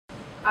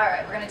All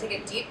right, we're gonna take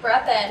a deep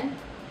breath in.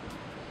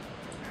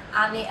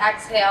 On the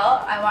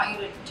exhale, I want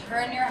you to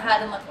turn your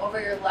head and look over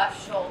your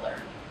left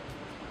shoulder.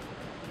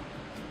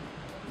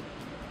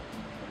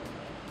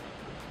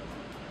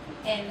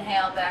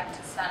 Inhale back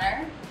to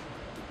center.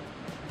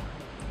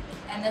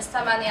 And this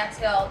time on the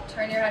exhale,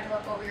 turn your head to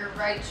look over your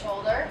right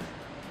shoulder.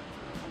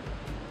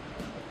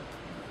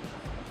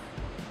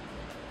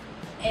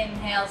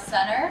 Inhale,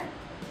 center.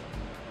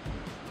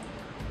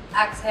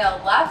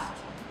 Exhale, left.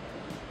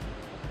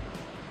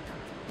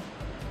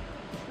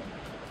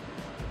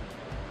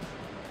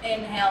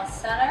 Inhale,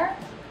 center.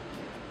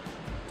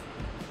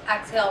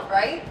 Exhale,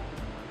 right.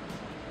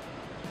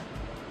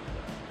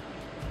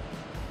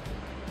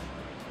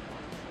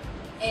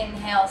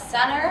 Inhale,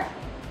 center.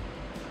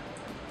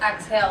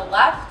 Exhale,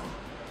 left.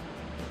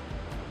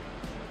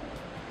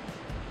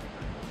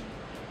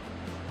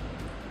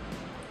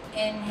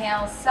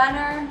 Inhale,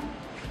 center.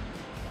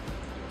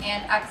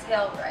 And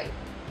exhale, right.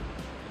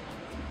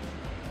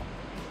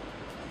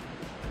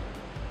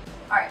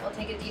 All right, we'll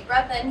take a deep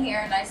breath in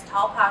here, nice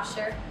tall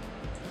posture.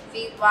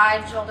 Feet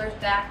wide, shoulders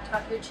back,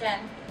 tuck your chin.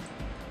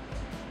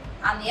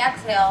 On the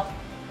exhale,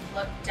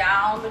 look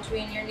down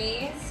between your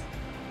knees.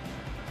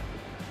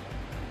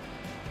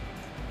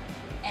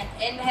 And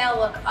inhale,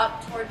 look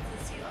up towards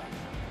the ceiling.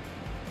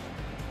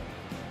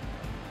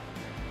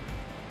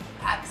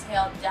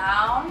 Exhale,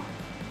 down.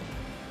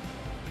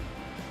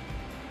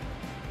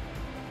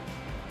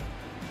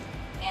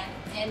 And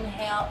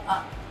inhale,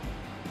 up.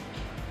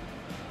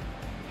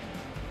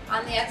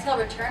 On the exhale,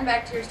 return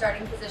back to your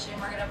starting position.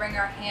 We're going to bring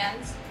our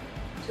hands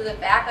to the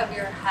back of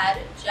your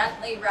head,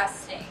 gently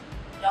resting.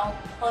 Don't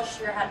push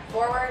your head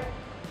forward.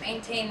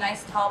 Maintain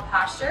nice tall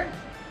posture.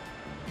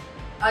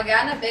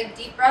 Again, a big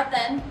deep breath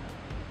in.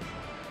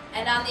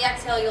 And on the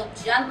exhale, you'll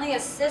gently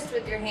assist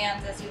with your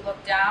hands as you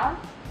look down.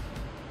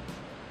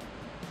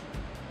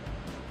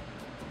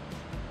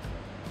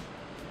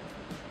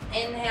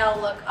 Inhale,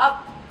 look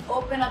up,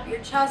 open up your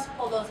chest,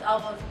 pull those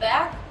elbows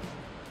back.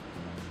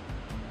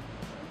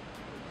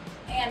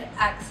 And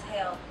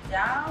exhale,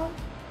 down.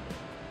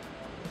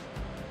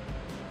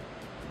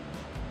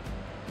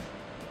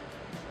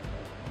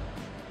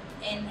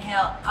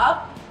 Inhale,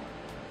 up.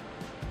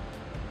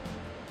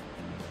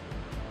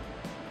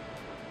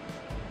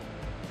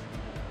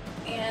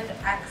 And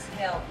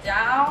exhale,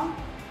 down.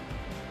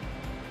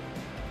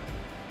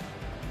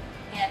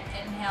 And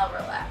inhale,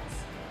 relax.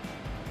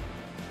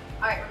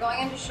 All right, we're going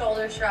into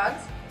shoulder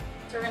shrugs.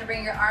 So we're gonna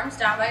bring your arms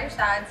down by your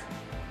sides.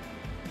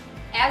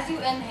 As you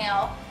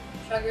inhale,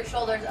 shrug your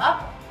shoulders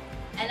up,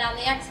 and on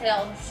the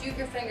exhale, shoot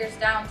your fingers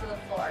down to the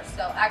floor.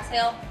 So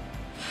exhale,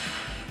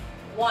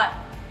 1,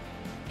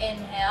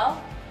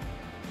 inhale,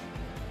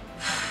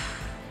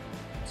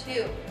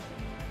 2,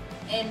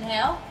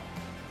 inhale,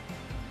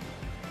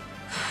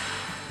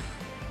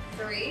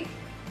 3,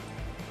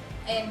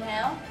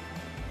 inhale,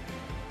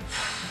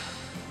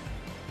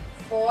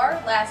 4,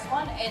 last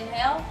one,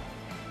 inhale,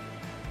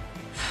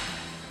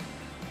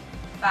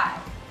 5.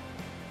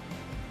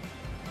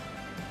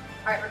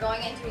 All right, we're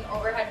going into an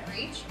overhead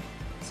reach.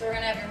 So we're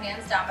gonna have your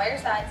hands down by your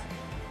sides.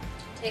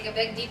 Take a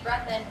big deep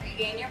breath in,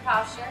 regain your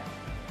posture.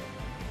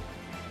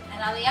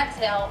 And on the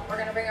exhale, we're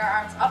gonna bring our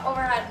arms up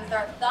overhead with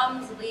our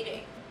thumbs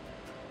leading.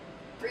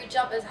 Reach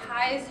up as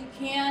high as you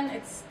can,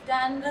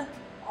 extend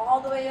all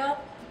the way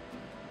up.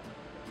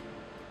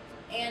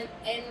 And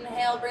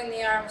inhale, bring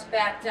the arms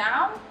back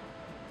down.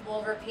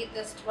 We'll repeat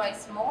this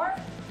twice more.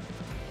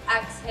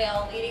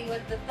 Exhale, leading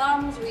with the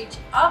thumbs, reach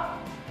up.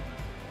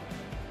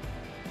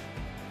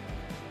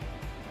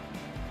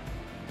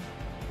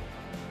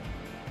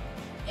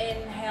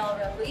 Inhale,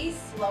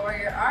 release, lower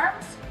your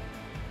arms.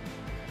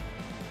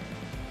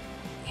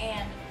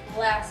 And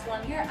last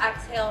one here,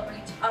 exhale,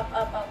 reach up,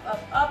 up, up,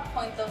 up, up,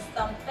 point those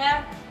thumbs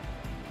back.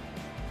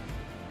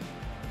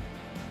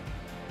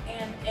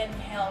 And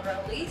inhale,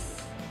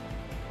 release.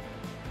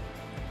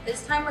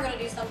 This time we're gonna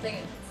do something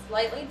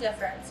slightly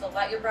different, so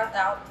let your breath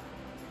out.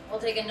 We'll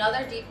take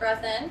another deep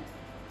breath in.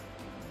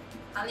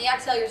 On the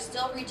exhale, you're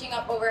still reaching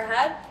up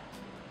overhead.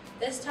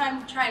 This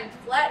time, try and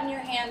flatten your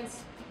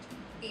hands,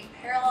 be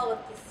parallel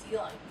with the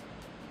ceiling.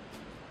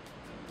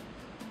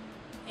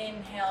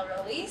 Inhale,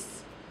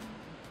 release.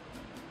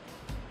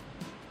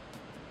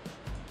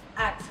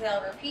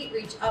 Exhale, repeat,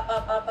 reach up,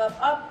 up, up,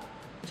 up, up.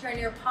 Turn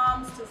your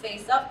palms to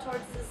face up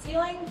towards the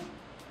ceiling.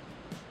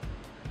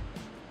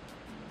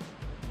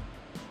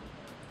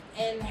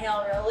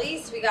 Inhale,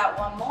 release. We got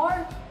one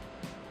more.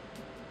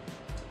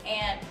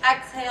 And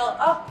exhale,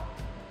 up.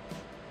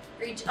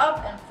 Reach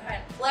up and try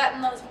and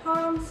flatten those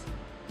palms.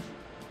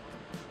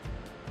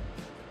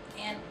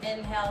 And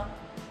inhale,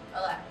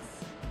 relax.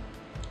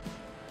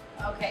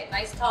 Okay,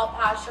 nice tall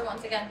posture.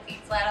 Once again,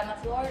 feet flat on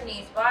the floor,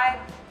 knees wide,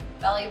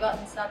 belly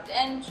button sucked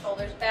in,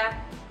 shoulders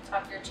back,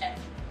 tuck your chin.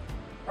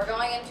 We're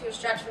going into a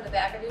stretch for the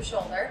back of your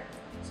shoulder.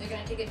 So you're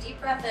gonna take a deep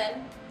breath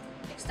in,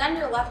 extend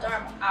your left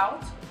arm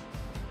out.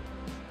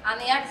 On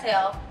the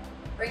exhale,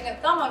 bring the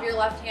thumb of your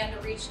left hand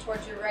to reach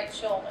towards your right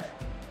shoulder.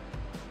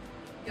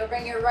 You'll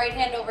bring your right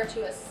hand over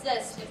to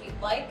assist if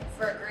you'd like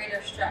for a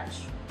greater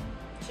stretch.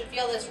 should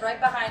feel this right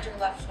behind your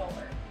left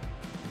shoulder.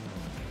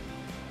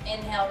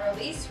 Inhale,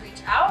 release,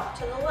 reach out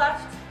to the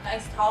left,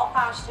 nice tall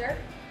posture.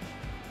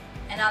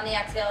 And on the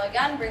exhale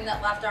again, bring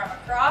that left arm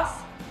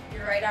across,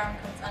 your right arm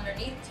comes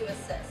underneath to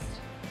assist.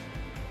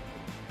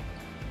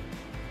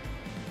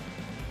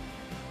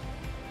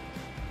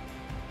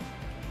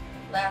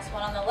 Last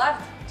one on the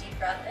left, deep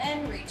breath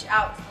in, reach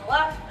out to the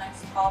left,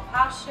 nice tall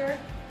posture.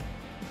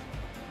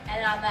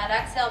 And on that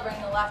exhale, bring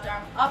the left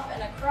arm up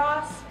and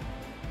across.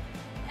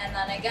 And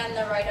then again,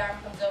 the right arm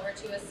comes over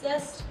to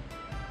assist.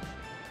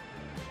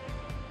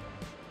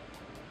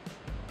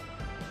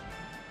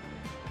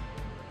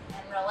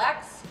 And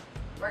relax.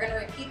 We're going to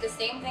repeat the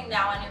same thing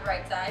now on your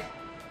right side.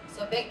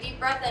 So big deep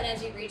breath in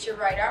as you reach your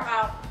right arm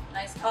out.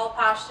 Nice tall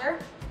posture.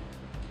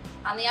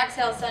 On the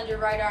exhale, send your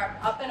right arm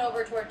up and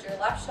over towards your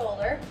left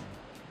shoulder.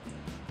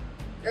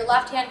 Your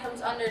left hand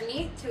comes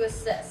underneath to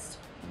assist.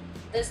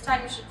 This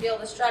time you should feel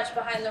the stretch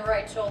behind the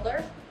right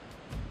shoulder.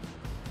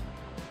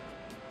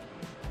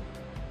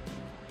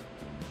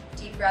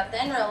 Deep breath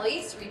in,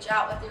 release, reach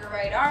out with your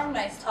right arm,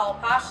 nice tall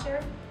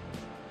posture.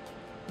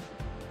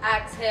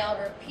 Exhale,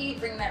 repeat,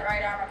 bring that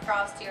right arm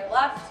across to your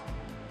left.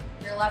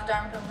 Your left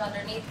arm comes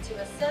underneath to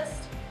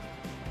assist.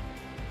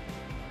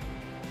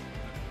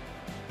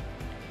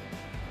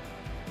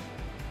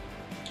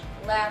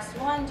 Last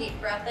one, deep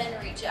breath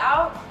in, reach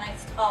out,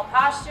 nice tall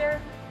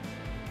posture.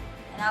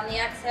 And on the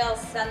exhale,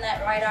 send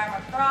that right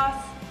arm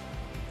across,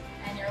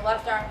 and your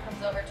left arm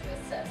comes over to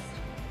assist.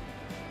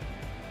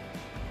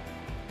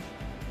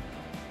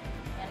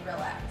 And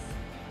relax.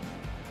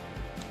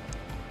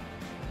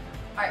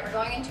 All right, we're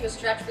going into a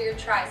stretch for your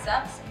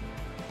triceps.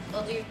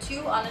 We'll do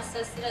 2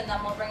 unassisted, and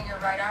then we'll bring your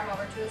right arm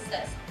over to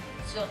assist.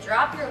 So you'll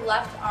drop your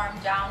left arm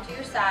down to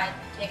your side,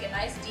 take a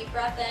nice deep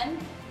breath in.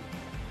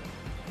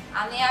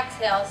 On the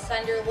exhale,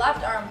 send your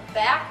left arm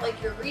back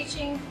like you're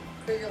reaching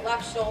for your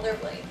left shoulder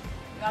blade.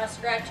 You want to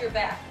scratch your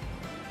back.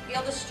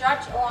 Feel the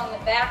stretch along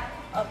the back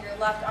of your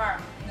left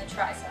arm in the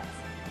triceps.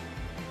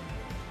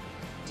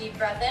 Deep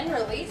breath in,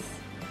 release.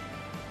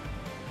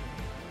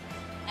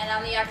 And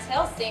on the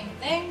exhale, same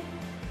thing.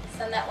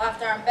 Send that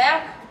left arm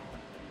back.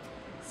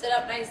 Sit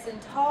up nice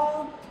and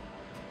tall.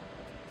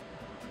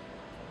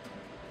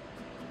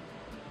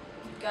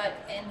 Good.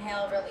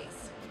 Inhale,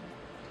 release.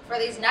 For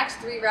these next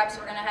 3 reps,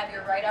 we're going to have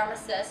your right arm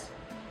assist.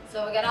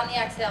 So again, on the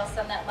exhale,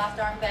 send that left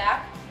arm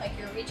back like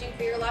you're reaching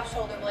for your left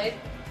shoulder blade.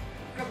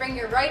 You're going to bring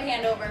your right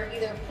hand over,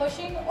 either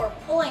pushing or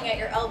pulling at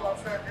your elbow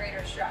for a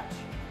greater stretch.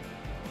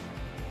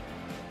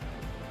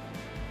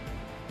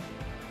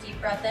 Deep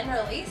breath in,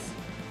 release.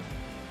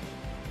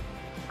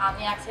 On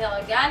the exhale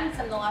again,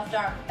 send the left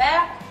arm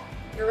back.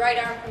 Your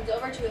right arm comes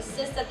over to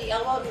assist at the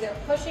elbow, either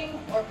pushing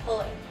or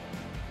pulling.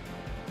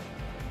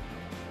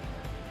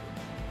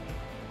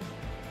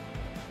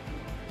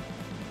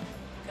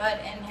 Good,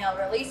 inhale,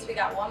 release. We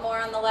got one more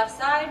on the left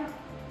side.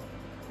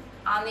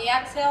 On the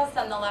exhale,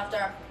 send the left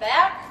arm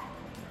back.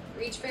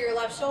 Reach for your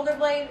left shoulder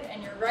blade,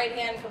 and your right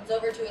hand comes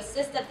over to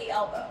assist at the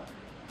elbow.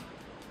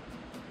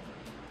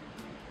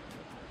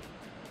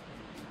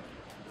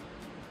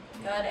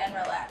 Good, and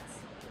relax.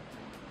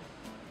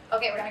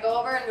 Okay, we're gonna go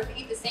over and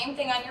repeat the same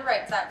thing on your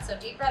right side. So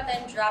deep breath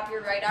in, drop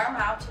your right arm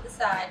out to the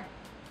side.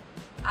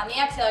 On the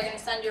exhale, you're gonna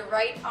send your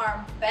right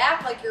arm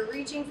back like you're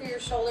reaching for your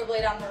shoulder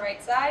blade on the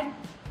right side.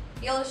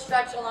 Feel a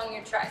stretch along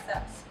your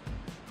triceps.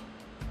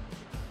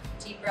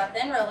 Deep breath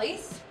in,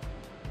 release.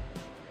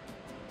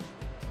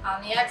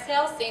 On the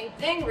exhale, same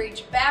thing,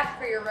 reach back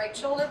for your right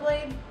shoulder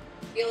blade.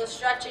 Feel a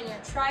stretch in your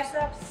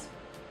triceps.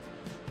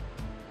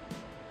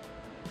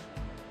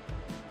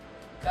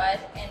 Good,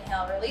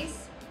 inhale,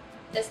 release.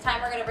 This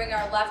time we're going to bring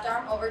our left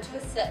arm over to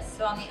assist.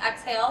 So on the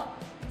exhale,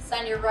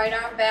 send your right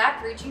arm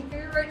back, reaching for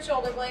your right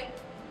shoulder blade.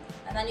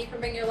 And then you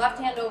can bring your left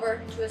hand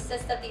over to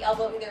assist at the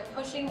elbow, either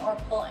pushing or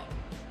pulling.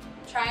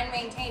 Try and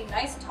maintain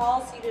nice,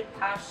 tall, seated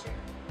posture.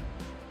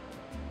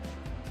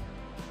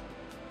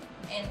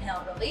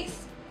 Inhale,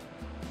 release.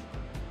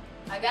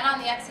 Again, on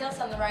the exhale,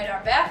 send the right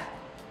arm back.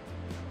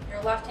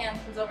 Your left hand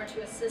comes over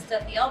to assist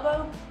at the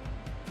elbow.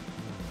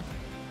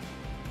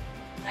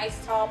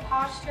 Nice, tall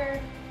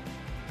posture.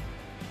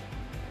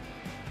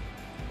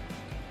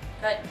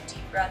 Good,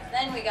 deep breath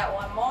in. We got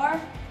one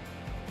more.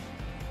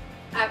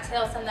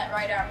 Exhale, send that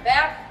right arm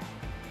back.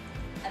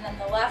 And then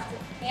the left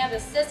hand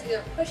assists,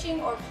 either pushing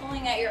or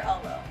pulling at your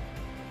elbow.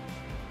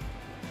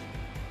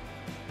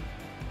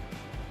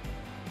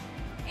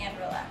 And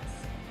relax.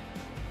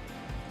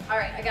 All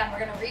right, again, we're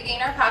gonna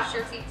regain our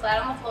posture, feet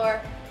flat on the floor,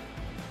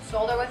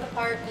 shoulder width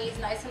apart, knees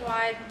nice and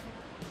wide,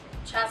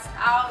 chest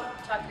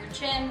out, tuck your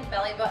chin,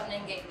 belly button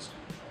engaged.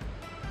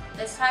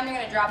 This time you're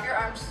gonna drop your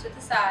arms to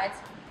the sides.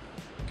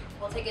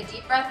 We'll take a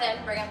deep breath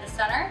in, bring them to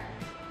center.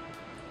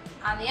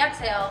 On the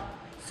exhale,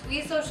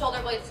 squeeze those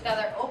shoulder blades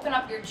together, open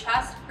up your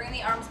chest, bring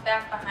the arms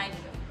back behind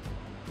you.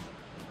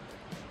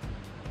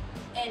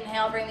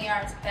 Inhale, bring the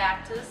arms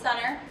back to the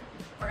center.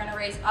 We're gonna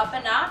raise up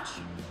a notch.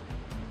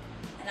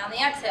 And on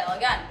the exhale,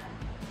 again,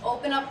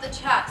 open up the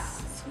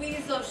chest,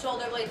 squeeze those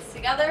shoulder blades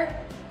together.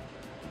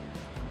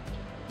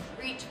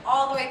 Reach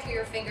all the way through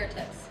your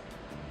fingertips.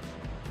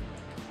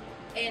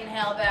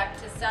 Inhale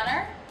back to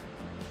center.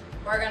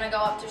 We're gonna go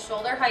up to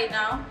shoulder height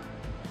now.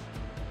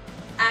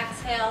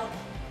 Exhale,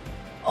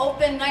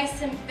 open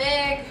nice and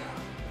big.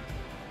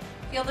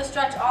 Feel the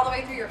stretch all the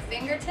way through your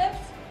fingertips.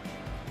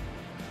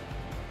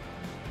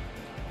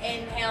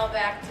 Inhale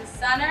back to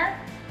center.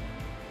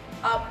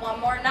 Up one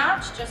more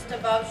notch, just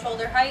above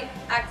shoulder height.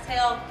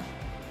 Exhale,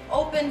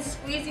 open,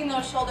 squeezing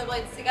those shoulder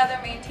blades together,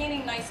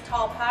 maintaining nice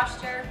tall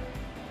posture.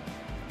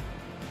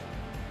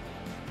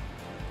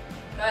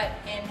 Good,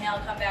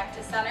 inhale, come back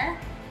to center.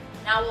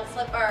 Now we'll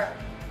flip our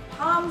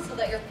palms so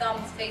that your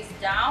thumbs face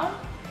down.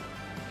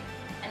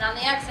 And on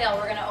the exhale,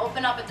 we're gonna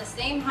open up at the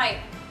same height.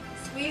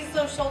 Squeeze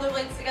those shoulder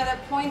blades together,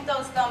 point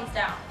those thumbs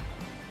down.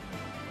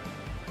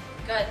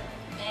 Good,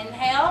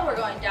 inhale, we're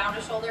going down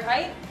to shoulder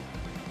height.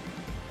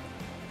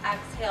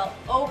 Exhale,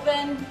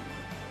 open.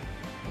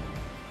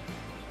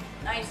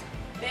 Nice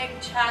big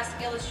chest,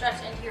 feel the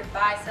stretch into your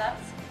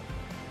biceps.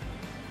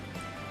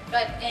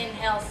 Good,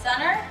 inhale,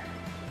 center.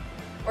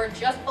 We're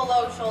just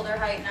below shoulder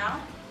height now.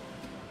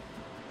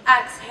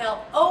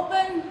 Exhale,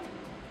 open.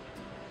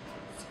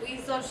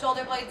 Squeeze those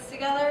shoulder blades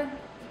together.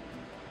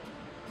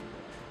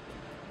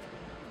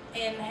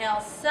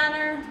 Inhale,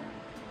 center.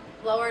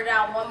 Lower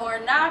down one more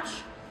notch.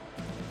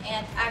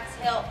 And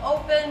exhale,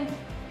 open.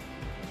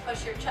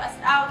 Push your chest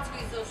out,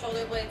 squeeze those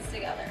shoulder blades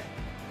together.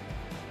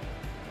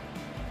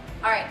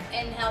 All right,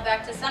 inhale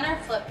back to center.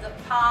 Flip the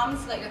palms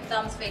so that your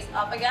thumbs face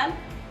up again.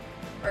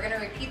 We're gonna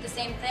repeat the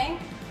same thing.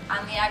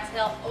 On the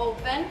exhale,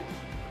 open.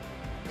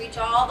 Reach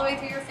all the way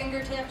through your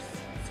fingertips.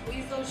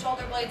 Squeeze those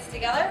shoulder blades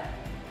together.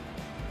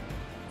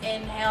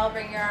 Inhale,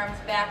 bring your arms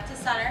back to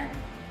center.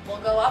 We'll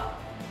go up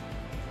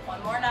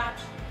one more notch.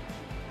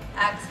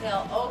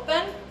 Exhale,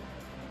 open.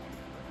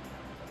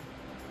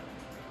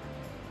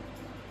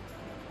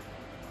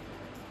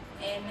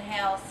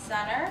 Inhale,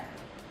 center.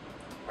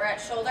 We're at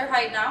shoulder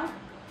height now.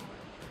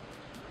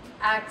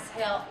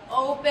 Exhale,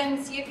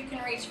 open. See if you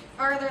can reach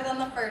further than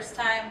the first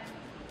time.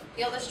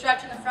 Feel the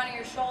stretch in the front of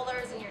your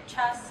shoulders and your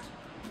chest.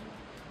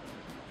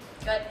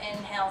 Good,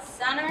 inhale,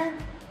 center.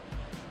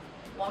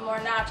 One more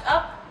notch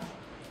up.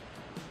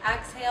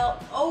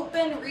 Exhale,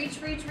 open, reach,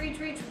 reach, reach,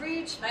 reach,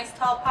 reach. Nice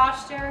tall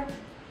posture.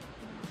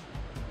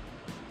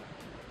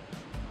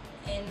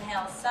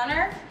 Inhale,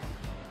 center.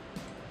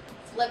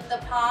 Flip the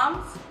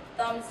palms,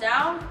 thumbs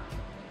down.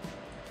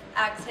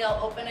 Exhale,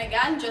 open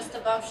again, just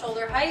above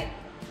shoulder height.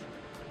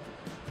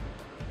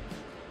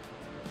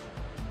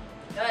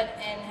 Good,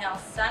 inhale,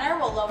 center.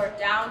 We'll lower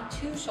down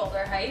to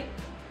shoulder height.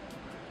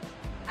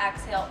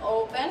 Exhale,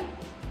 open.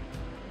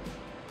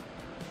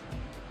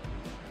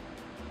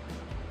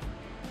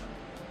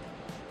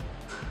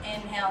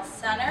 Inhale,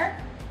 center.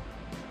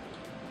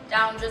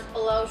 Down just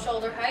below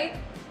shoulder height.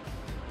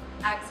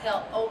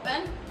 Exhale,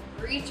 open.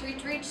 Reach,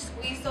 reach, reach.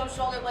 Squeeze those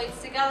shoulder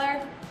blades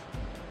together.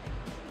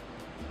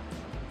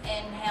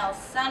 Inhale,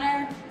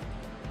 center.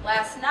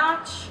 Last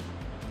notch.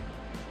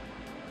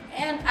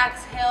 And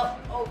exhale,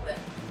 open.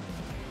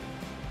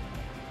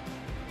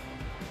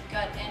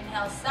 Good,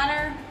 inhale,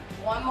 center.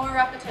 One more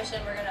repetition.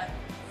 We're gonna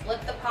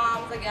flip the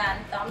palms again,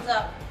 thumbs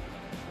up.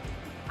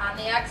 On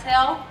the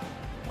exhale,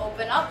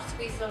 open up,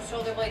 squeeze those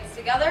shoulder blades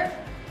together.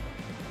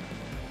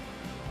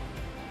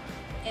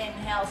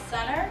 Inhale,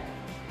 center.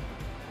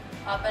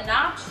 Up a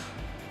notch.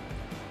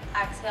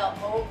 Exhale,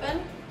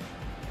 open.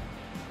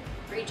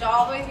 Reach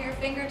all the way through your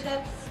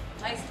fingertips.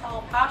 Nice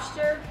tall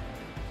posture.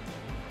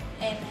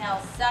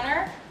 Inhale,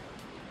 center.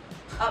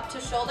 Up to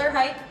shoulder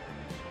height.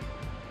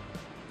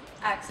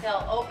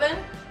 Exhale, open.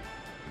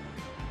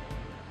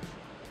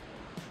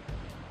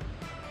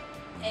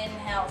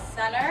 Inhale,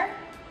 center.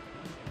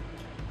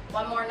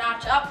 One more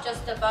notch up,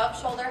 just above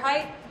shoulder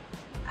height.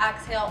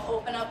 Exhale,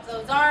 open up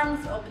those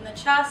arms, open the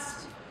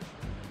chest.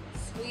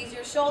 Squeeze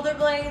your shoulder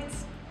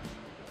blades.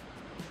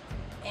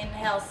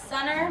 Inhale,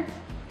 center.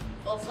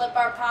 We'll flip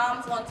our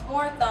palms once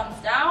more,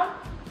 thumbs down.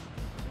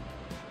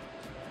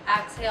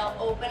 Exhale,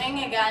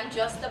 opening again,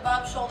 just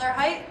above shoulder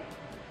height.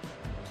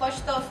 Push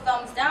those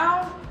thumbs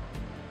down.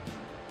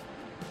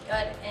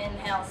 Good,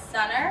 inhale,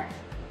 center.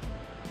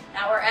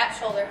 Now we're at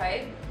shoulder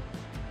height.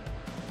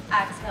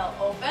 Exhale,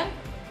 open.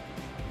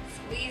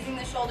 Squeezing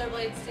the shoulder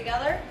blades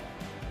together.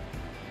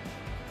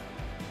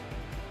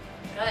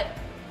 Good,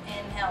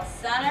 inhale,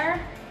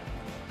 center.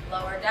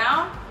 Lower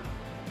down.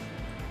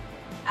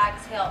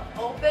 Exhale,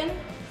 open.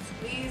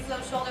 Squeeze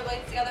those shoulder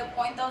blades together,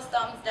 point those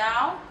thumbs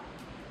down.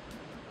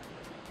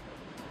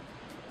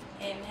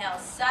 Inhale,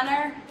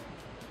 center.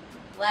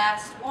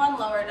 Last one,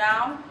 lower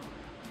down.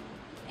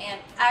 And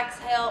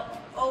exhale,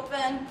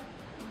 open.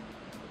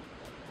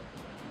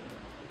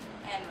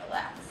 And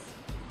relax.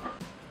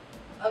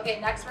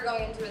 Okay, next we're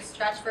going into a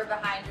stretch for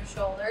behind your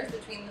shoulders,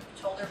 between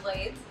the shoulder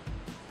blades.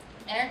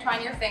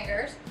 Intertwine your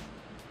fingers.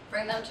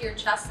 Bring them to your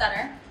chest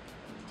center.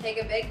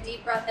 Take a big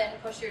deep breath in,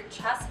 push your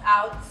chest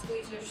out,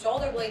 squeeze your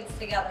shoulder blades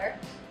together.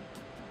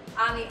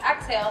 On the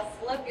exhale,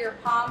 flip your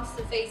palms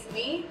to face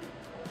me.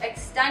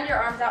 Extend your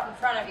arms out in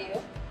front of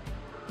you.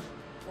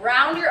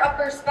 Round your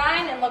upper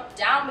spine and look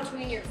down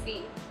between your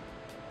feet.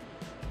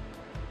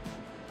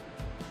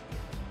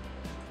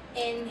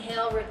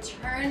 Inhale,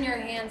 return your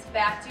hands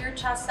back to your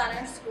chest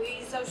center.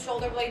 Squeeze those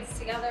shoulder blades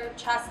together,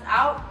 chest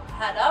out,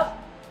 head up.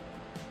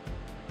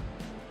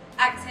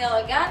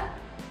 Exhale again.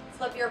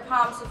 Flip your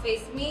palms to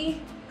face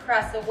me,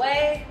 press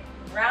away,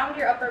 round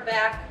your upper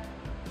back,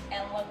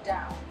 and look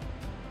down.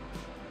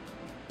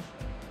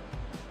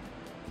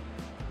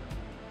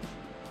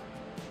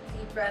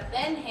 Deep breath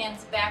in,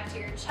 hands back to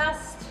your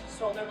chest,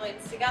 shoulder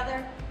blades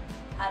together,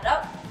 head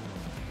up.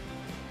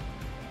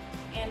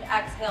 And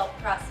exhale,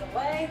 press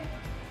away.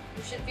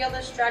 You should feel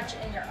the stretch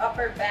in your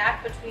upper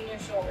back between your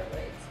shoulder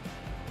blades.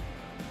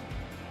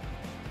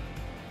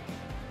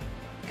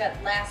 Good,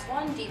 last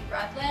one, deep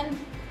breath in.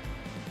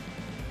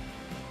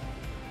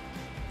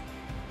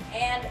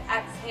 And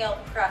exhale,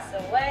 press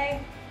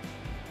away.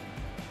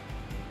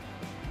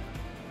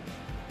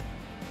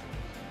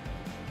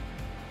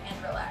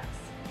 And relax.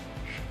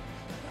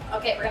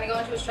 Okay, we're gonna go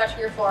into a stretch of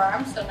your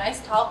forearms. So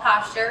nice tall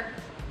posture,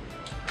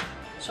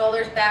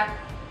 shoulders back.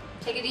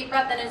 Take a deep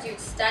breath in as you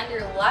extend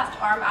your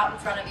left arm out in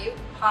front of you,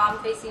 palm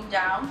facing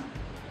down.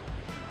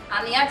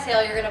 On the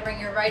exhale, you're gonna bring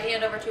your right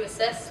hand over to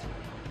assist.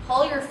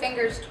 Pull your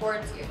fingers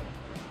towards you.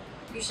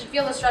 You should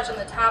feel the stretch on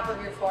the top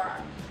of your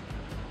forearm.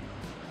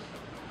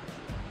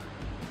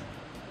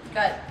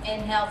 Good.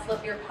 Inhale,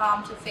 flip your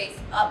palm to face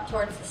up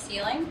towards the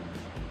ceiling.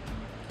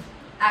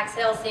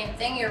 Exhale, same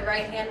thing. Your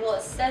right hand will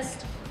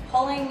assist,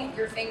 pulling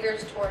your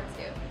fingers towards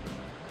you.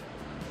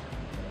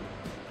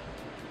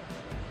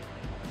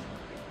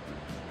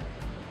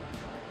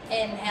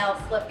 Inhale,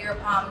 flip your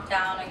palm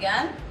down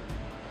again.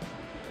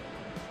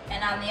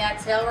 And on the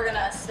exhale, we're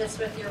gonna assist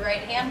with your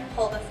right hand,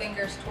 pull the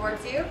fingers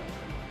towards you.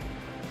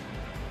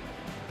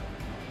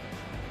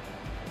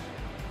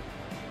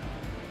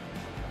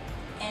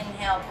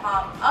 Inhale,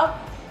 palm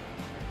up.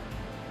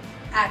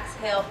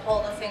 Exhale,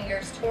 pull the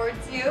fingers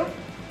towards you.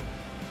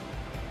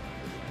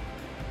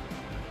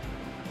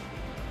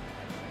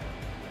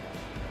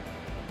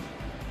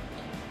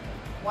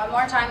 One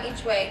more time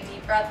each way.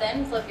 Deep breath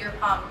in, flip your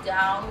palm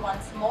down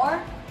once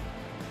more.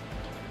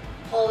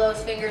 Pull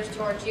those fingers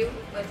towards you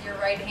with your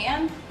right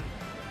hand.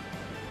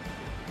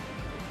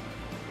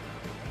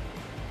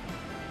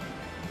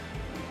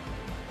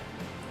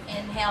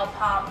 Inhale,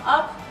 palm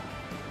up.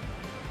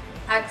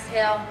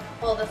 Exhale,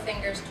 pull the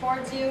fingers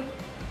towards you.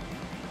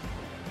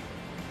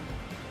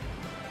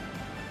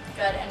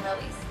 Good, and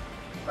release.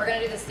 We're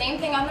gonna do the same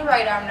thing on the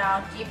right arm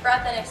now. Deep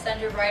breath in,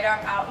 extend your right arm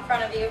out in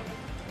front of you.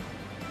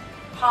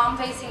 Palm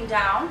facing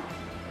down.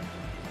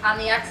 On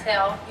the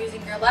exhale,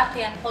 using your left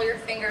hand, pull your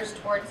fingers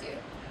towards you.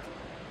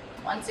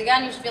 Once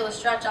again, you should feel a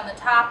stretch on the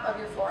top of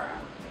your forearm.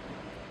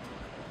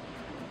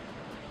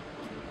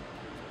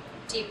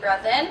 Deep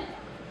breath in,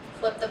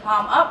 flip the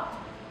palm up.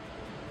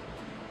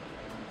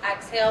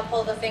 Exhale,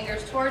 pull the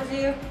fingers towards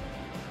you.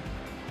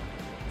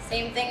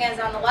 Same thing as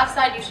on the left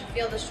side, you should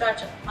feel the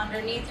stretch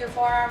underneath your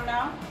forearm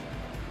now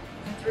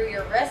and through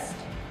your wrist.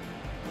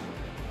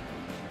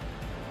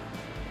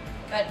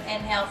 Good,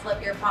 inhale,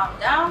 flip your palm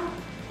down.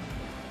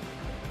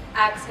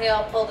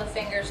 Exhale, pull the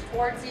fingers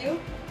towards you.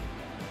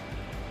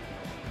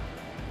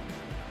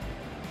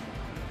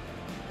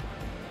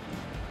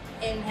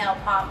 Inhale,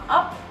 palm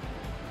up.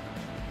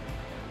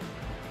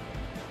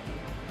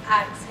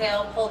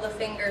 Exhale, pull the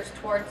fingers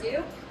towards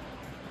you.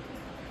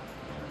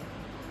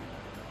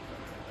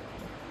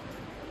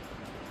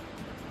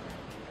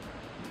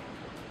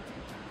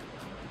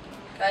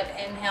 Good,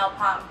 inhale,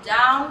 palm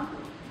down.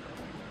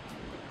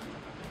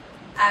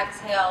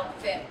 Exhale,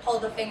 pull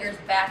the fingers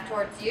back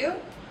towards you.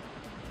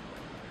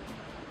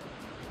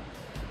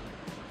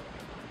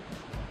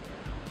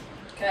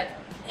 Good.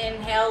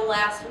 Inhale,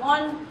 last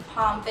one,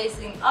 palm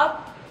facing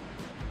up.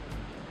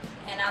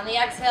 And on the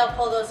exhale,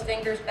 pull those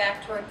fingers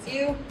back towards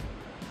you.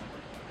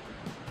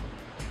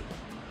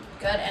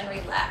 Good, and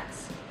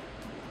relax.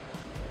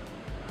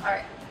 All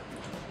right,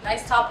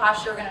 nice tall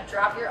posture. We're gonna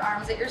drop your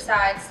arms at your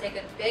sides. Take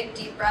a big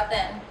deep breath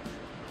in.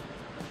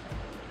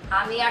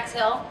 On the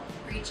exhale,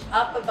 reach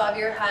up above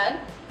your head.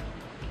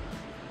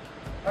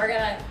 We're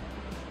gonna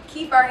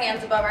keep our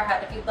hands above our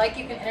head. If you'd like,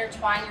 you can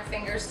intertwine your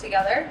fingers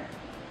together.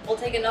 We'll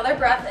take another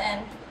breath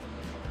in.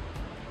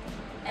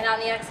 And on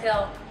the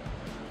exhale,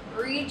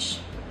 reach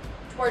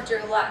towards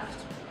your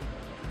left.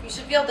 You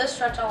should feel this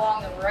stretch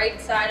along the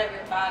right side of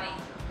your body.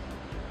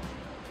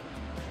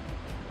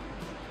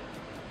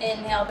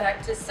 Inhale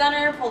back to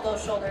center, pull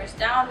those shoulders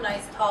down,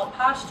 nice tall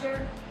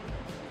posture.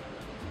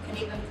 You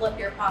can even flip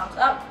your palms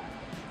up.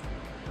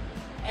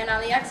 And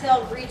on the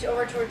exhale, reach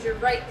over towards your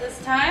right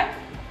this time.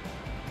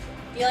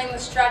 Feeling the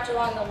stretch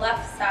along the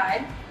left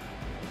side.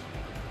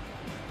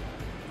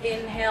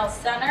 Inhale,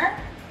 center.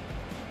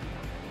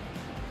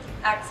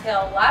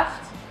 Exhale,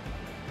 left.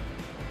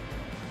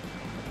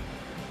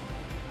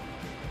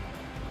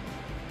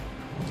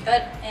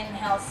 Good.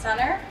 Inhale,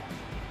 center.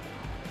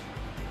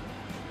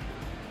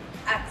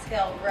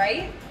 Exhale,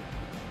 right.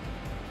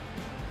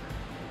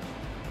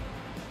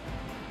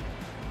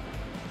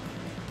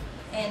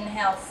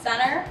 Inhale,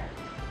 center.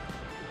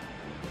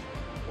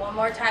 One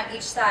more time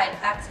each side.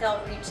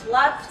 Exhale, reach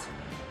left.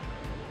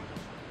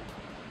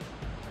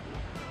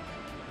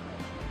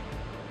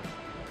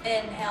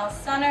 Inhale,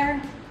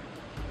 center.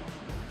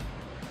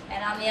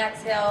 And on the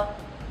exhale,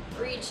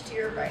 reach to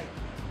your right.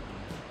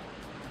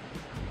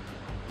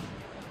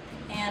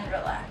 And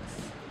relax.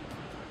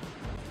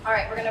 All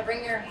right, we're gonna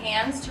bring your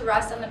hands to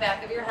rest on the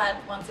back of your head.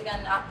 Once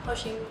again, not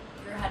pushing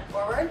your head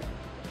forward.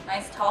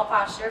 Nice tall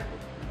posture.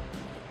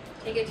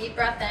 Take a deep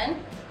breath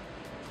in.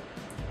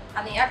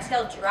 On the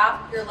exhale,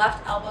 drop your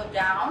left elbow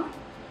down.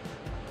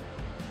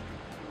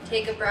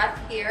 Take a breath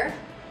here.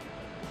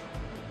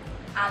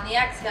 On the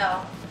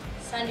exhale,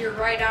 send your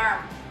right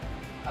arm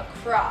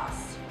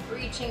across,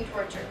 reaching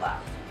towards your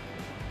left.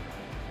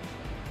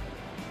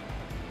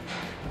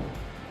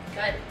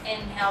 Good.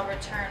 Inhale,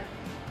 return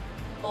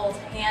both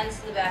hands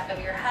to the back of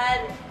your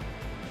head.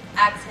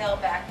 Exhale,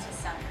 back to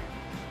center.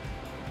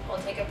 We'll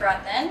take a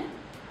breath in.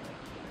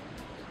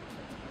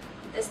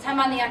 This time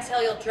on the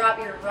exhale, you'll drop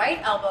your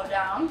right elbow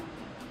down.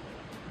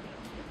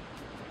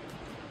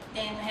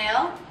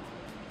 Inhale.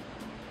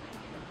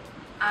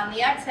 On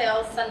the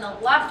exhale, send the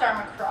left arm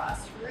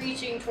across,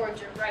 reaching towards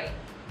your right.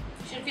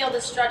 You should feel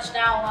this stretch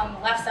now along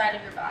the left side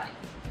of your body.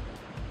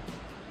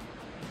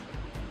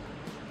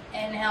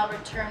 Inhale,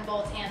 return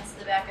both hands to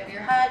the back of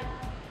your head.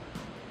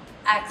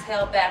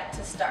 Exhale, back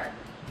to start.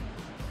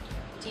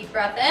 Deep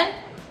breath in,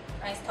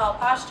 nice tall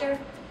posture.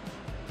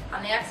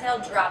 On the exhale,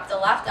 drop the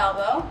left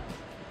elbow.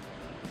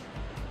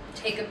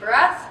 Take a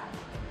breath.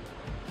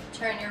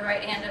 Turn your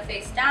right hand to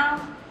face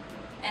down.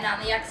 And on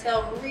the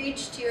exhale,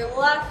 reach to your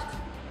left,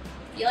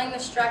 feeling the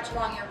stretch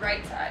along your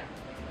right side.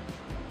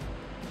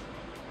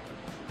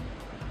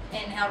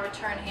 Inhale,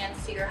 return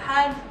hands to your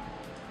head.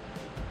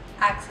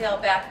 Exhale,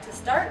 back to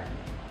start.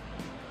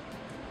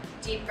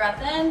 Deep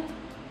breath in.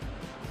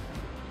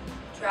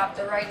 Drop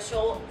the right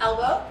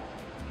elbow.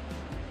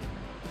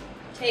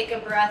 Take a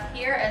breath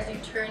here as you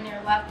turn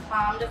your left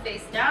palm to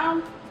face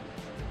down.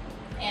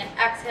 And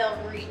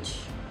exhale, reach.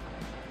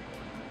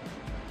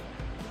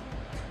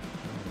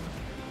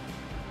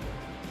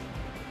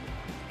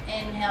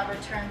 Inhale,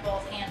 return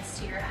both hands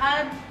to your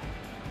head.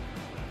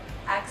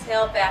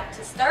 Exhale, back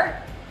to start.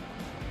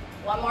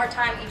 One more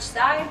time each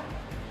side.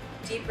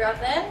 Deep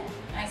breath in,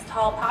 nice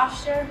tall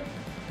posture.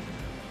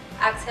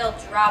 Exhale,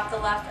 drop the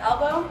left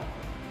elbow.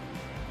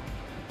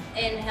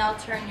 Inhale,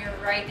 turn your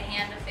right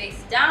hand to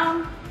face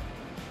down.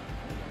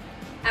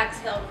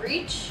 Exhale,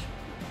 reach.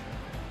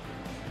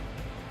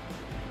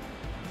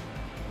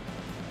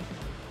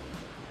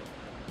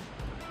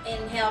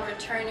 Inhale,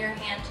 return your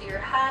hand to your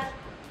head.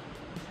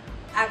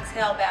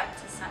 Exhale,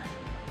 back to center.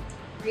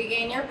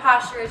 Regain your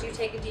posture as you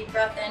take a deep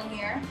breath in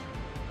here.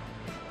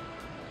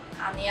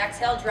 On the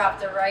exhale, drop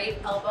the right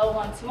elbow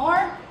once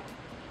more.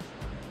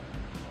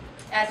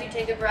 As you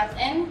take a breath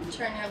in,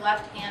 turn your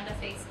left hand to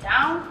face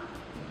down.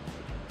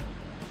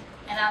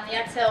 And on the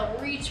exhale,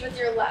 reach with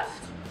your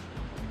left.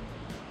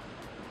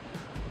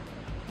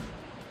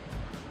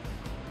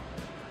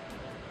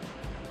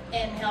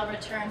 Inhale,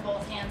 return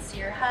both hands to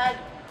your head.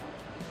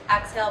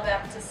 Exhale,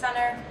 back to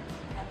center,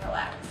 and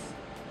relax.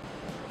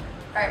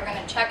 All right, we're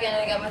gonna check in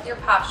again with your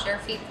posture.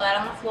 Feet flat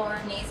on the floor,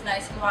 knees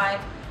nice and wide,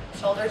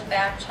 shoulders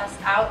back, chest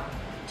out,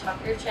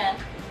 tuck your chin.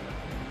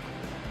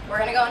 We're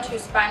gonna go into a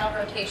spinal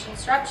rotation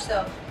stretch.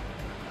 So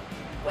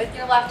with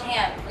your left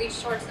hand,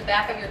 reach towards the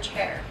back of your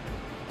chair.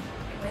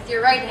 With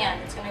your right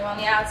hand, it's gonna go on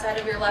the outside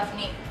of your left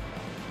knee.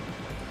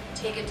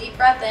 Take a deep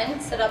breath in,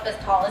 sit up as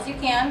tall as you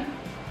can.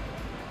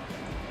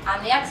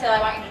 On the exhale, I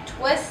want you to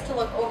twist to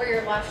look over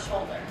your left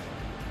shoulder.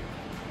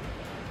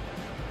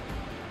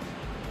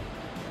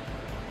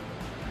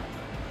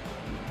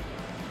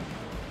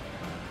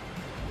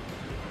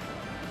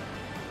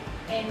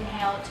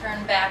 Inhale,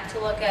 turn back to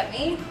look at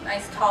me.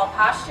 Nice tall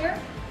posture.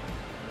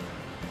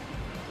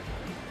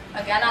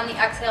 Again, on the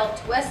exhale,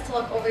 twist to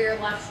look over your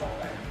left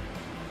shoulder.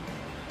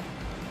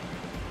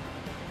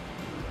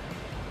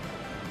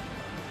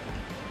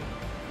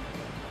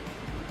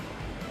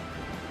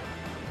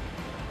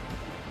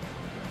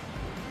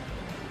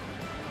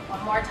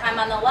 One more time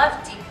on the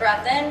left, deep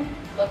breath in,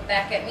 look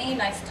back at me,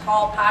 nice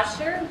tall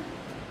posture.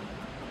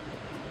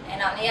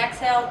 And on the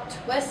exhale,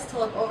 twist to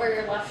look over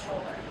your left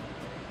shoulder.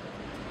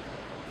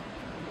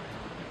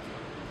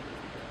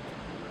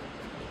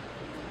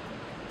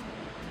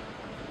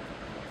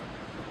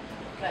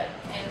 Good.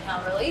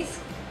 Inhale, release.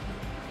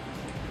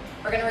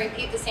 We're going to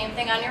repeat the same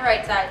thing on your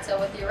right side. So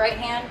with your right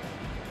hand,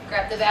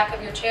 grab the back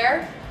of your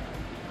chair.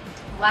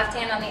 Left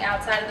hand on the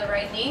outside of the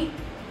right knee.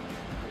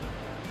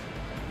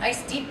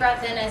 Nice deep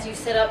breath in as you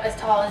sit up as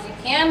tall as you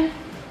can.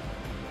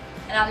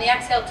 And on the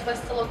exhale,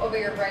 twist to look over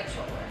your right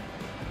shoulder.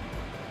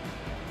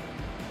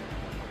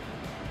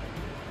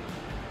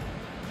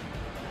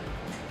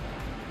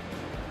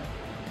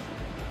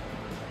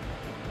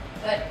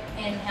 Good.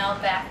 Inhale,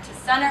 back to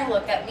center.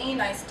 Look at me.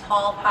 Nice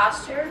tall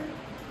posture.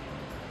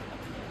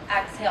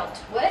 Exhale,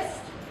 twist.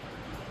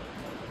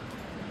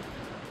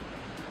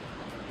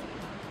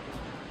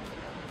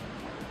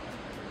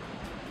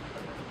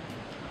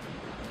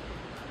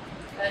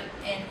 Good.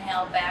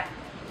 Inhale, back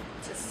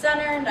to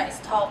center. Nice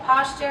tall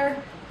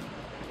posture.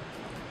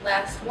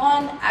 Last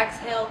one.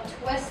 Exhale,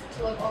 twist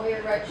to look over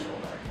your right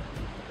shoulder.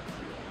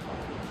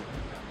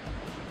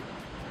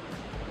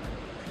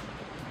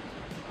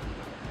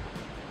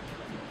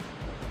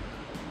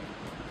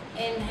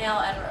 Inhale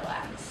and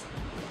relax.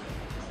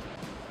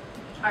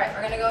 All right,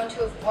 we're gonna go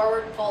into a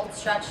forward fold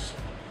stretch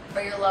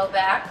for your low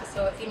back.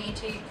 So if you need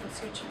to, you can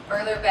scooch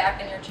further back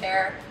in your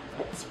chair.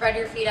 Spread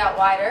your feet out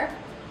wider.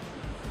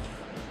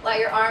 Let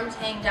your arms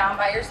hang down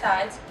by your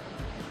sides.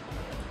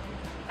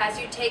 As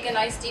you take a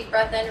nice deep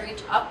breath in,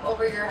 reach up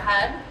over your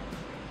head,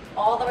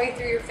 all the way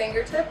through your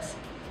fingertips.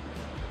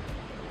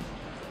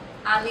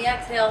 On the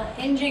exhale,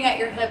 hinging at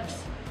your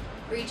hips,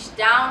 reach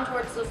down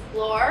towards the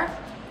floor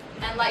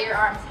and let your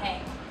arms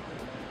hang.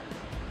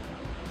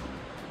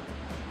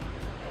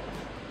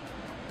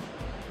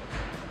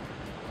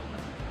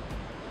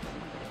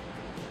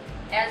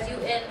 As you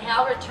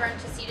inhale, return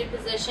to seated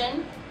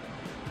position,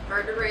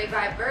 vertebrae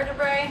by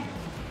vertebrae,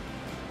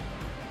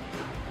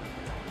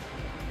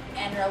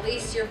 and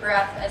release your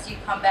breath as you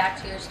come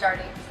back to your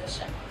starting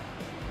position.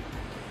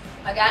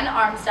 Again,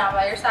 arms down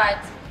by your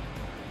sides.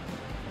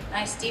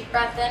 Nice deep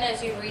breath in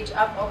as you reach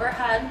up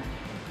overhead.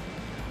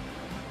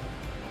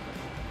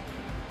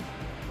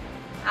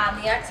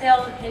 On the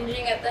exhale,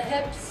 hinging at the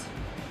hips,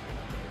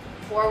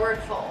 forward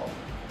fold.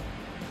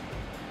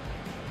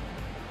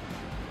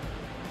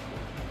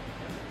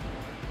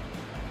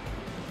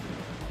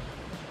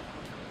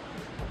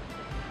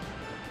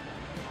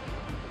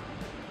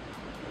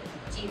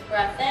 Deep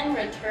breath in,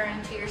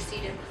 return to your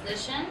seated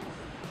position.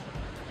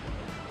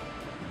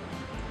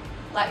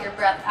 Let your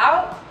breath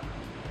out.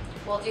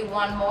 We'll do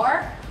one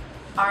more.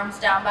 Arms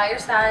down by your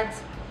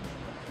sides.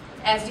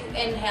 As you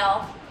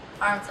inhale,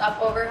 arms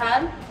up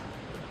overhead.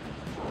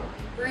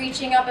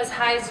 Reaching up as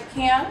high as you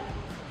can.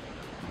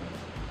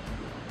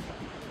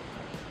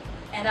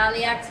 And on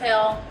the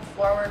exhale,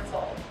 forward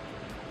fold.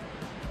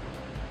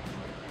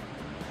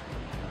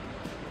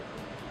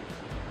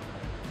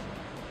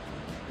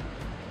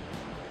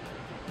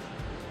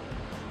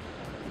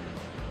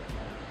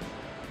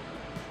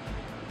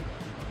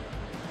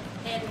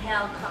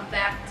 Inhale, come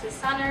back to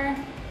center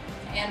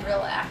and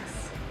relax.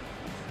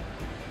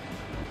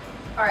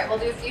 All right, we'll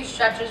do a few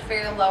stretches for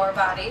your lower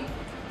body.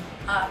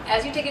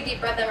 As you take a deep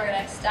breath in, we're going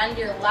to extend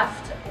your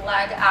left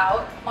leg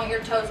out, point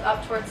your toes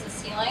up towards the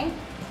ceiling,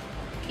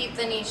 keep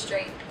the knees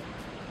straight.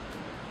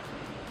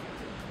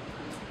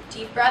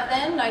 Deep breath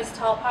in, nice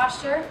tall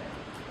posture.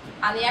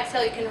 On the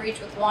exhale, you can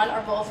reach with one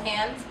or both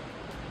hands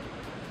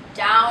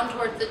down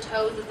towards the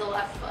toes of the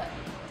left foot.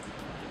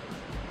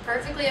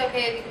 Perfectly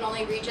okay if you can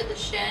only reach at the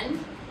shin.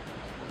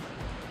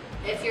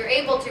 If you're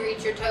able to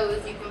reach your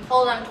toes, you can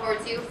pull them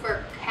towards you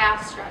for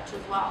calf stretch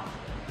as well.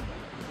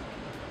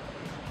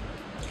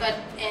 Good.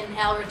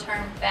 Inhale,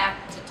 return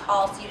back to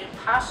tall seated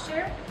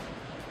posture.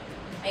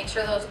 Make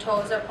sure those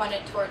toes are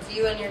pointed towards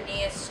you and your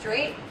knee is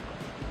straight.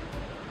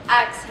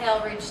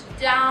 Exhale, reach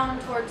down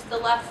towards the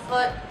left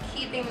foot,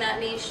 keeping that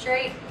knee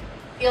straight.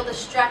 Feel the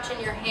stretch in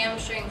your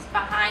hamstrings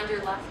behind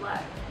your left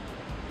leg.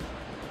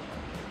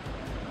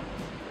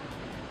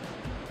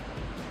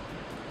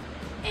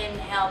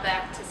 Inhale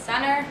back to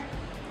center,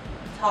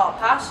 tall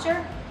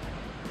posture.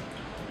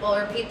 We'll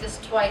repeat this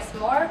twice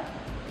more.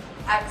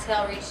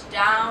 Exhale, reach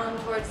down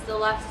towards the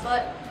left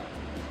foot.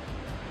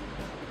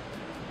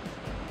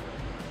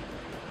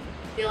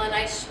 Feel a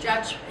nice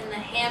stretch in the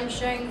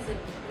hamstrings and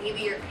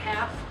maybe your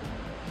calf.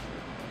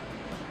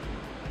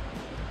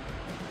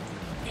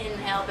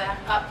 Inhale back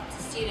up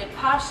to seated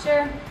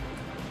posture.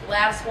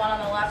 Last one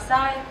on the left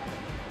side.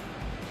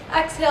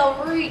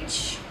 Exhale,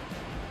 reach.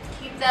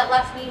 Keep that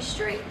left knee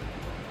straight.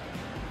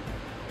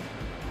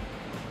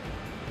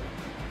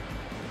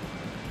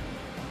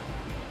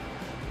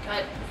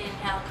 Good.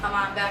 Inhale, come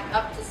on back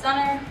up to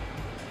center.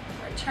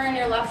 Return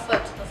your left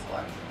foot to the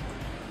floor.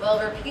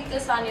 We'll repeat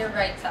this on your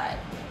right side.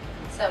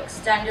 So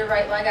extend your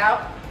right leg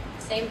out.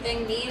 Same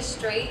thing, knees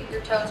straight,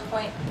 your toes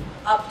point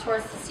up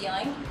towards the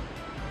ceiling.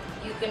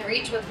 You can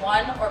reach with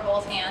one or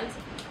both hands.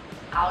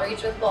 I'll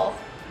reach with both.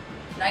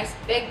 Nice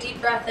big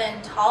deep breath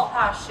in, tall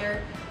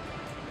posture.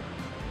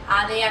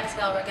 On the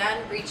exhale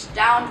again, reach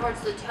down towards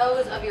the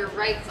toes of your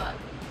right foot.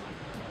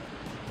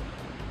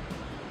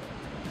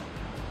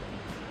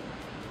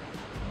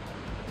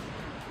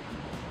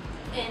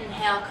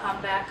 Inhale,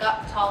 come back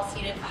up, tall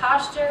seated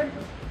posture.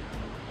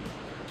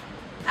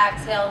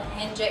 Exhale,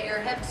 hinge at your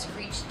hips,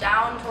 reach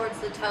down towards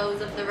the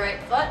toes of the right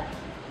foot.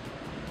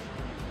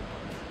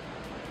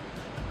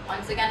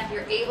 Once again, if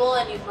you're able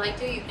and you'd like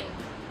to, you can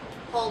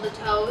pull the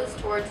toes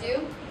towards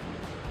you.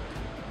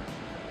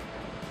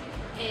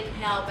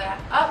 Inhale, back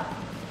up.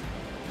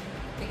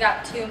 We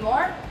got two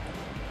more.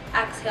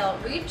 Exhale,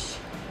 reach.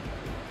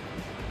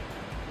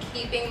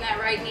 Keeping that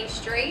right knee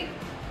straight.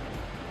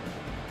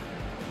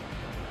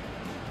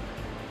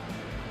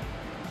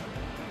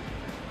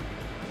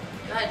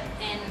 Good.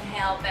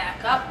 Inhale,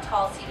 back up,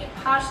 tall seated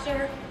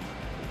posture.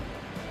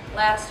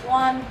 Last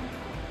one.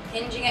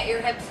 Hinging at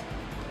your hips,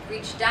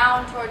 reach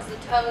down towards the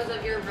toes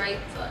of your right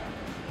foot.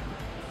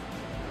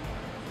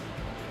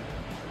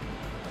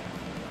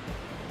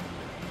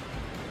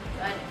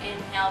 Good.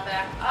 Inhale,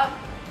 back up.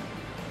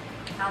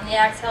 On the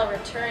exhale,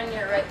 return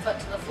your right foot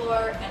to the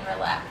floor and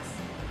relax.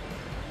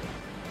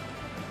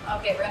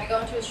 Okay, we're going to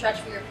go into a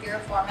stretch for your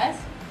piriformis.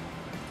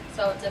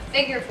 So it's a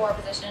figure four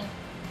position.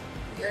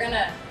 You're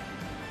gonna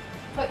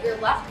put your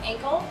left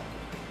ankle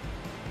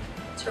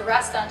to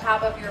rest on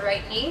top of your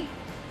right knee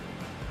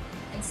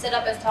and sit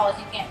up as tall as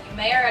you can. You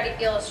may already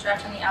feel a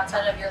stretch on the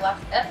outside of your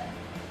left hip.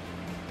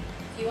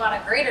 If you want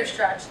a greater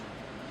stretch,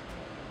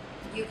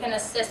 you can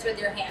assist with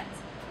your hands.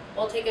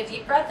 We'll take a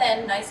deep breath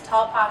in, nice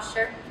tall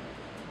posture.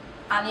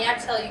 On the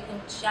exhale, you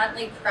can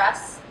gently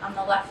press on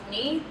the left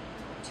knee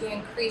to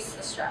increase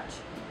the stretch.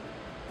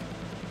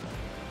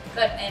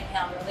 Good,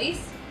 inhale,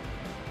 release.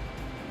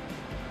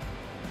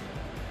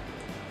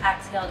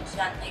 Exhale,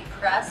 gently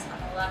press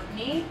on the left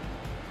knee,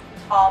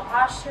 tall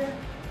posture.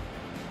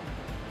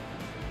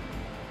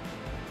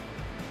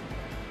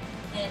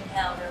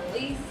 Inhale,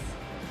 release.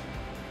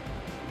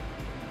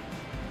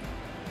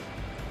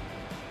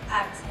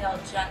 Exhale,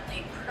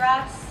 gently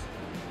press.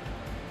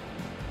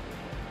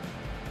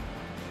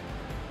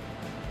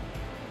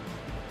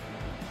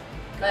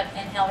 Good,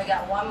 inhale, we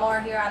got one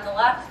more here on the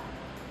left.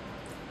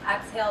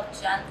 Exhale,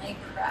 gently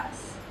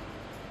press.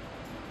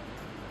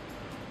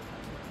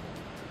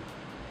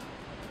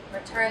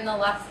 Return the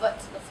left foot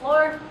to the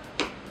floor.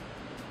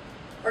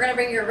 We're gonna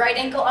bring your right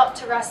ankle up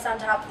to rest on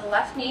top of the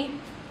left knee.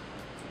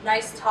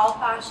 Nice tall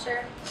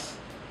posture.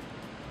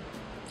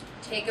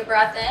 Take a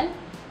breath in.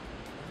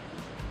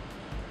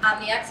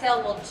 On the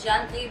exhale, we'll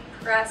gently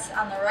press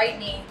on the right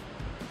knee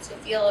to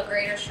feel a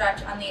greater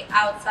stretch on the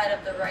outside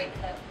of the right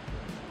hip.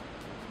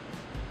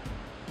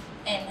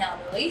 Inhale,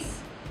 release.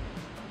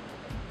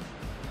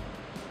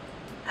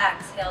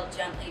 Exhale,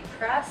 gently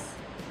press.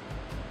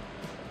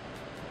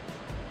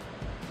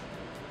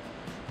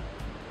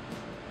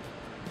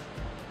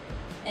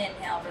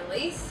 Inhale,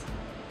 release.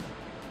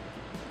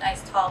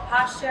 Nice tall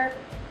posture.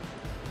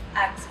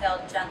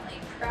 Exhale, gently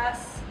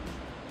press.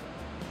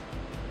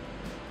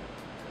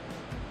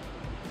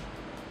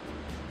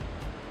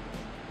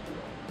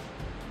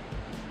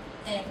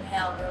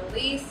 Inhale,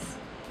 release.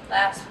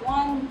 Last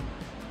one.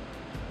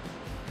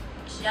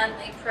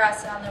 Gently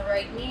press on the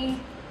right knee.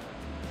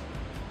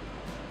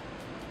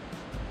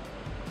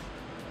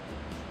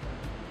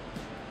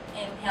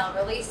 Inhale,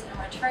 release, and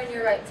return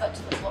your right foot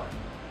to the floor.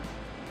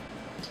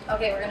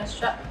 Okay, we're gonna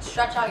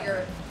stretch out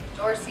your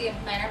dorsi and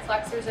plantar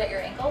flexors at your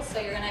ankles. So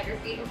you're gonna have your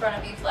feet in front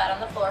of you, flat on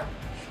the floor.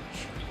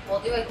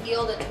 We'll do a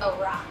heel to toe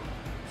rock.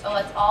 So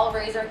let's all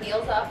raise our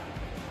heels up.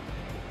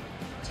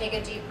 Take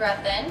a deep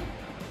breath in.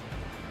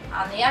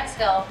 On the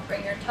exhale,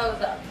 bring your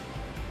toes up.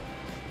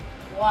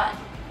 1,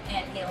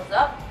 and heels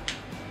up.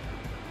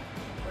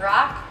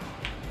 Rock.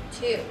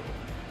 2,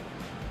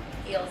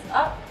 heels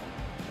up.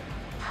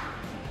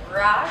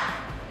 Rock.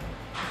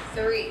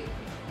 3,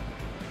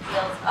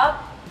 heels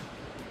up.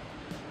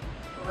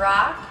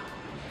 Rock.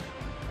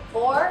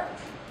 4,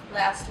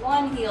 last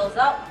one, heels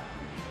up.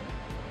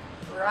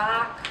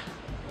 Rock.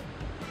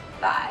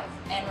 5,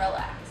 and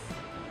relax.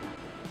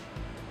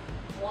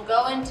 We'll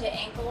go into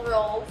ankle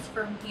rolls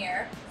from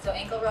here. So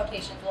ankle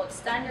rotations, we'll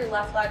extend your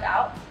left leg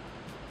out.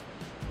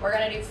 We're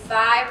gonna do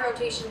 5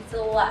 rotations to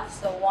the left.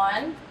 So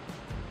 1,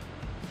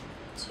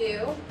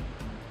 2,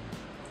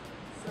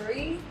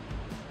 3,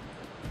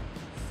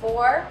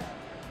 4,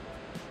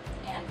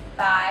 and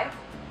 5.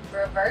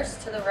 Reverse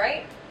to the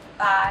right.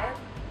 5,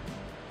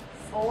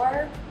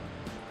 4,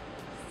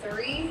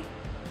 3,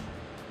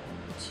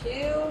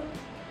 2,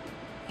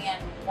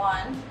 and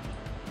 1.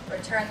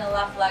 Return the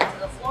left leg to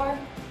the floor.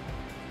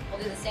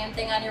 We'll do the same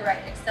thing on your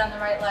right. Extend the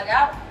right leg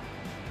out.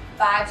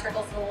 5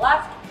 circles to the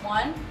left.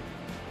 1,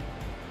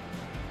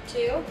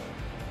 2,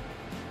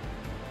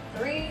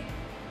 3,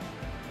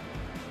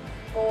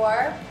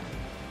 4,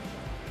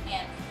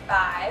 and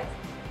 5.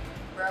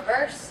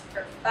 Reverse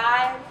for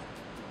 5,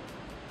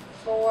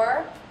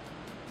 4,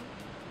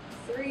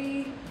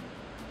 3,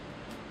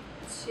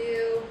 2,